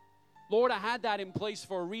 Lord, I had that in place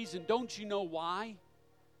for a reason. Don't you know why?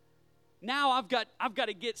 Now I've got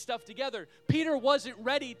to get stuff together. Peter wasn't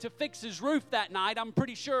ready to fix his roof that night, I'm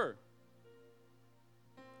pretty sure.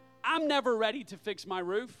 I'm never ready to fix my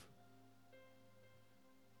roof.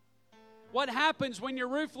 What happens when your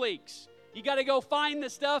roof leaks? You got to go find the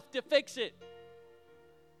stuff to fix it.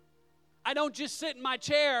 I don't just sit in my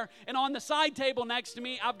chair and on the side table next to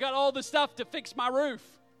me, I've got all the stuff to fix my roof.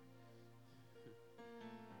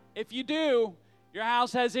 If you do, your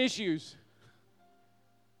house has issues.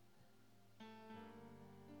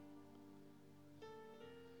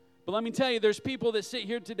 But let me tell you, there's people that sit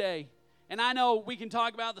here today, and I know we can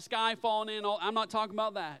talk about the sky falling in. I'm not talking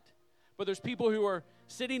about that. But there's people who are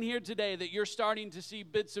sitting here today that you're starting to see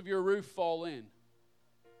bits of your roof fall in.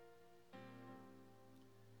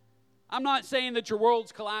 I'm not saying that your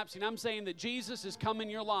world's collapsing. I'm saying that Jesus has come in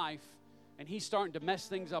your life, and he's starting to mess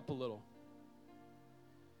things up a little.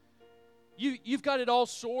 You've got it all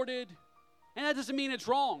sorted, and that doesn't mean it's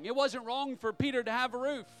wrong. It wasn't wrong for Peter to have a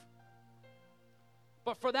roof.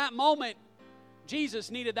 But for that moment, Jesus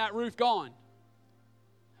needed that roof gone.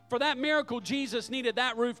 For that miracle, Jesus needed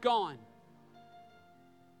that roof gone.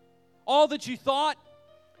 All that you thought,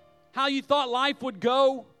 how you thought life would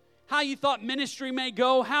go, how you thought ministry may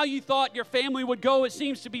go, how you thought your family would go, it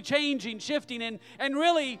seems to be changing, shifting, and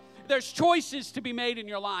really, there's choices to be made in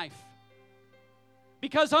your life.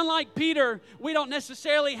 Because unlike Peter, we don't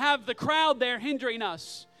necessarily have the crowd there hindering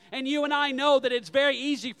us. And you and I know that it's very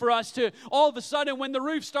easy for us to, all of a sudden, when the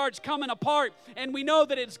roof starts coming apart, and we know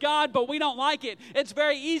that it's God, but we don't like it, it's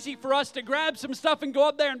very easy for us to grab some stuff and go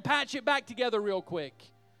up there and patch it back together real quick.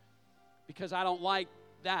 Because I don't like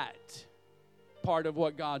that part of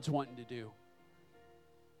what God's wanting to do.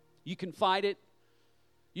 You can fight it.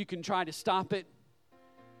 You can try to stop it.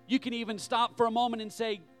 You can even stop for a moment and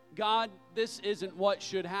say, God, this isn't what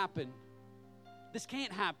should happen. This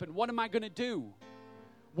can't happen. What am I going to do?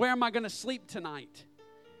 Where am I going to sleep tonight?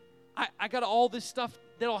 I got all this stuff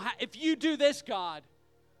that'll if you do this, God,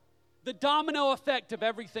 the domino effect of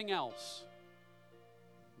everything else.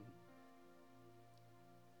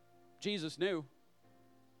 Jesus knew.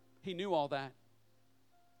 He knew all that.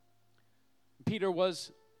 Peter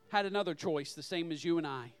had another choice, the same as you and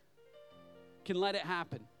I. Can let it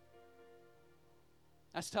happen.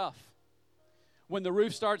 That's tough. When the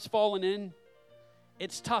roof starts falling in,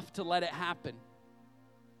 it's tough to let it happen.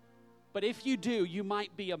 But if you do, you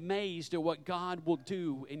might be amazed at what God will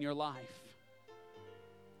do in your life.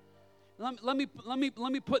 Let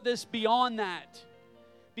me put this beyond that,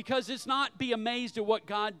 because it's not be amazed at what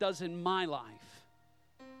God does in my life.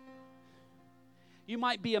 You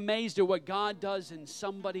might be amazed at what God does in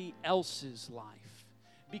somebody else's life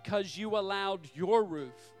because you allowed your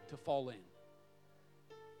roof to fall in.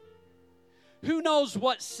 Who knows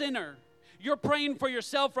what sinner you're praying for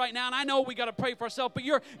yourself right now, and I know we got to pray for ourselves, but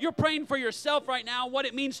you're praying for yourself right now, what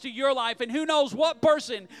it means to your life, and who knows what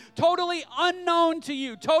person, totally unknown to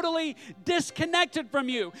you, totally disconnected from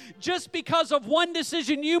you, just because of one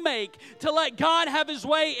decision you make to let God have His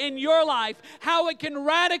way in your life, how it can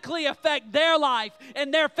radically affect their life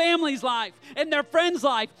and their family's life and their friends'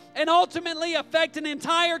 life, and ultimately affect an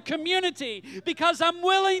entire community, because I'm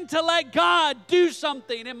willing to let God do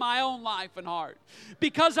something in my own life and heart.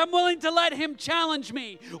 Because I'm willing to let Him challenge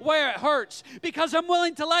me where it hurts. Because I'm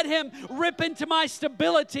willing to let Him rip into my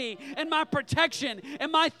stability and my protection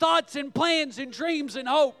and my thoughts and plans and dreams and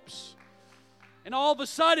hopes. And all of a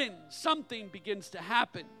sudden, something begins to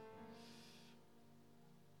happen.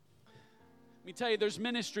 Let me tell you, there's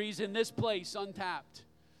ministries in this place untapped.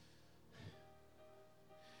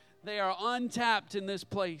 They are untapped in this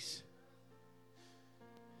place.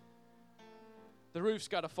 The roof's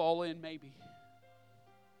got to fall in, maybe.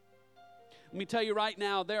 Let me tell you right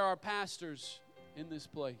now, there are pastors in this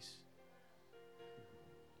place.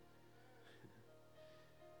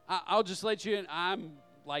 I'll just let you in. I'm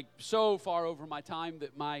like so far over my time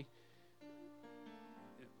that my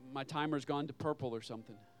timer's gone to purple or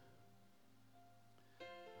something.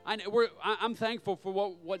 I'm thankful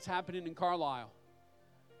for what's happening in Carlisle.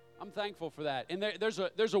 I'm thankful for that. And there's a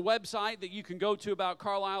website that you can go to about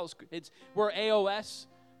Carlisle. We're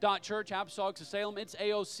AOS.church, Apostolics of Salem. It's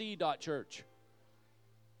AOC.church.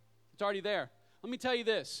 It's already there. Let me tell you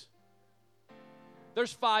this.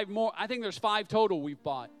 There's 5 more. I think there's 5 total we've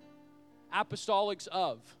bought. Apostolics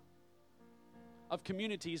of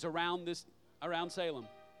communities around Salem.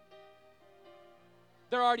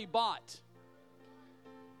 They're already bought.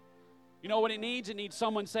 You know what it needs? It needs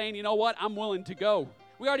someone saying, you know what, I'm willing to go.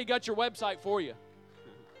 We already got your website for you.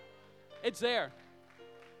 It's there.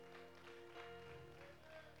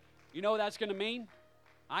 You know what that's going to mean?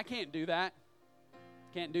 I can't do that.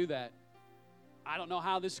 Can't do that. I don't know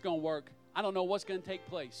how this is going to work. I don't know what's going to take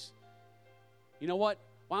place. You know what?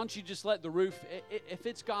 Why don't you just let the roof, if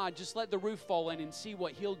it's God, just let the roof fall in and see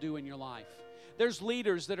what He'll do in your life. There's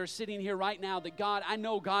leaders that are sitting here right now that I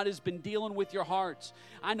know God has been dealing with your hearts.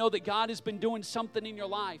 I know that God has been doing something in your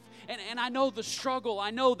life. And I know the struggle.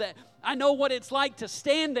 I know what it's like to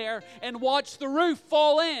stand there and watch the roof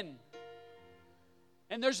fall in.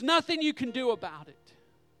 And there's nothing you can do about it.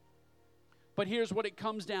 But here's what it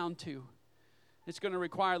comes down to. It's going to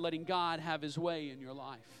require letting God have His way in your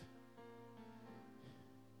life.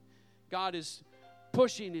 God is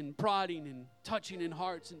pushing and prodding and touching in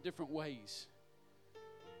hearts in different ways.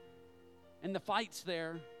 And the fight's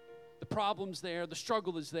there, the problem's there, the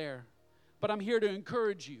struggle is there. But I'm here to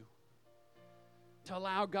encourage you to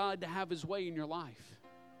allow God to have His way in your life.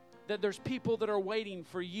 That there's people that are waiting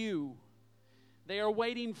for you. They are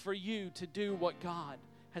waiting for you to do what God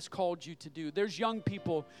has called you to do. There's young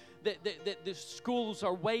people that the schools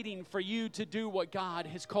are waiting for you to do what God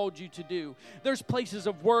has called you to do. There's places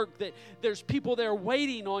of work that there's people there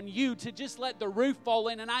waiting on you to just let the roof fall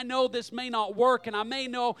in. And I know this may not work, and I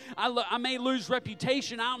may lose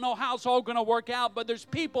reputation. I don't know how it's all going to work out, but there's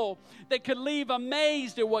people that could leave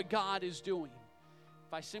amazed at what God is doing.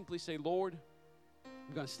 If I simply say, Lord,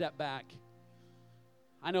 I'm going to step back.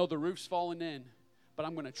 I know the roof's falling in, but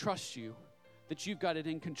I'm going to trust you that you've got it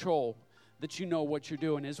in control, that you know what you're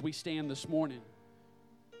doing as we stand this morning.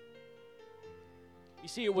 You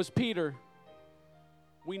see, it was Peter.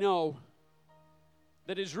 We know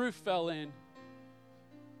that his roof fell in.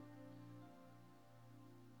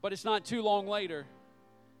 But it's not too long later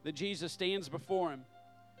that Jesus stands before him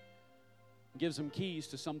and gives him keys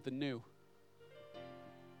to something new.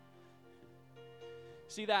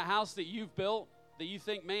 See that house that you've built, that you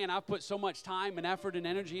think, man, I've put so much time and effort and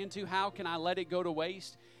energy into, how can I let it go to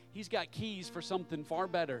waste? He's got keys for something far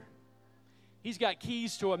better. He's got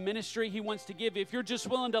keys to a ministry He wants to give you. If you're just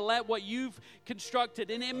willing to let what you've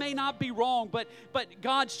constructed, and it may not be wrong, but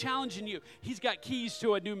God's challenging you. He's got keys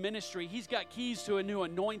to a new ministry. He's got keys to a new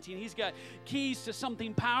anointing. He's got keys to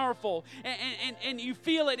something powerful. And you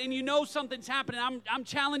feel it, and you know something's happening. I'm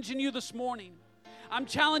challenging you this morning. I'm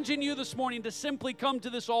challenging you this morning to simply come to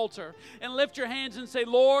this altar and lift your hands and say,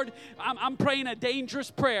 Lord, I'm praying a dangerous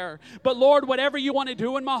prayer. But Lord, whatever you want to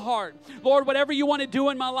do in my heart, Lord, whatever you want to do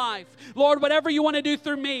in my life, Lord, whatever you want to do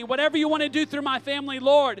through me, whatever you want to do through my family,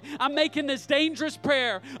 Lord, I'm making this dangerous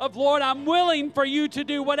prayer of, Lord, I'm willing for you to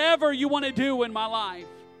do whatever you want to do in my life.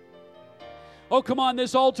 Oh, come on,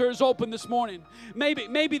 this altar is open this morning.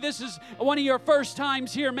 Maybe this is one of your first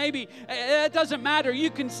times here. Maybe it doesn't matter. You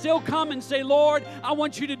can still come and say, Lord, I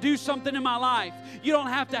want you to do something in my life. You don't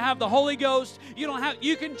have to have the Holy Ghost.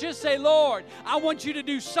 You can just say, Lord, I want you to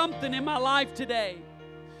do something in my life today.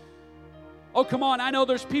 Oh, come on, I know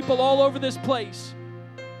there's people all over this place.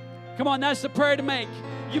 Come on, that's the prayer to make.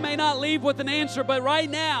 You may not leave with an answer, but right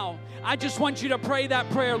now, I just want you to pray that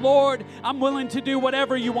prayer. Lord, I'm willing to do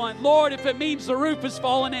whatever you want. Lord, if it means the roof is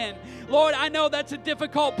falling in. Lord, I know that's a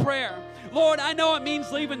difficult prayer. Lord, I know it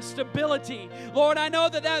means leaving stability. Lord, I know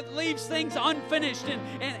that leaves things unfinished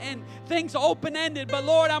and things open-ended. But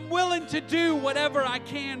Lord, I'm willing to do whatever I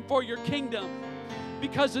can for your kingdom,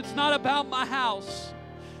 because it's not about my house.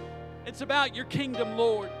 It's about your kingdom,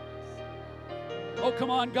 Lord. Oh, come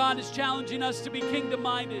on. God is challenging us to be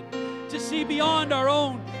kingdom-minded, to see beyond our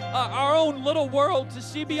own little world, to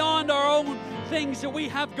see beyond our own things that we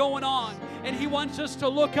have going on. And He wants us to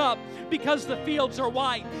look up, because the fields are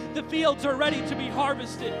white. The fields are ready to be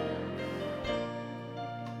harvested.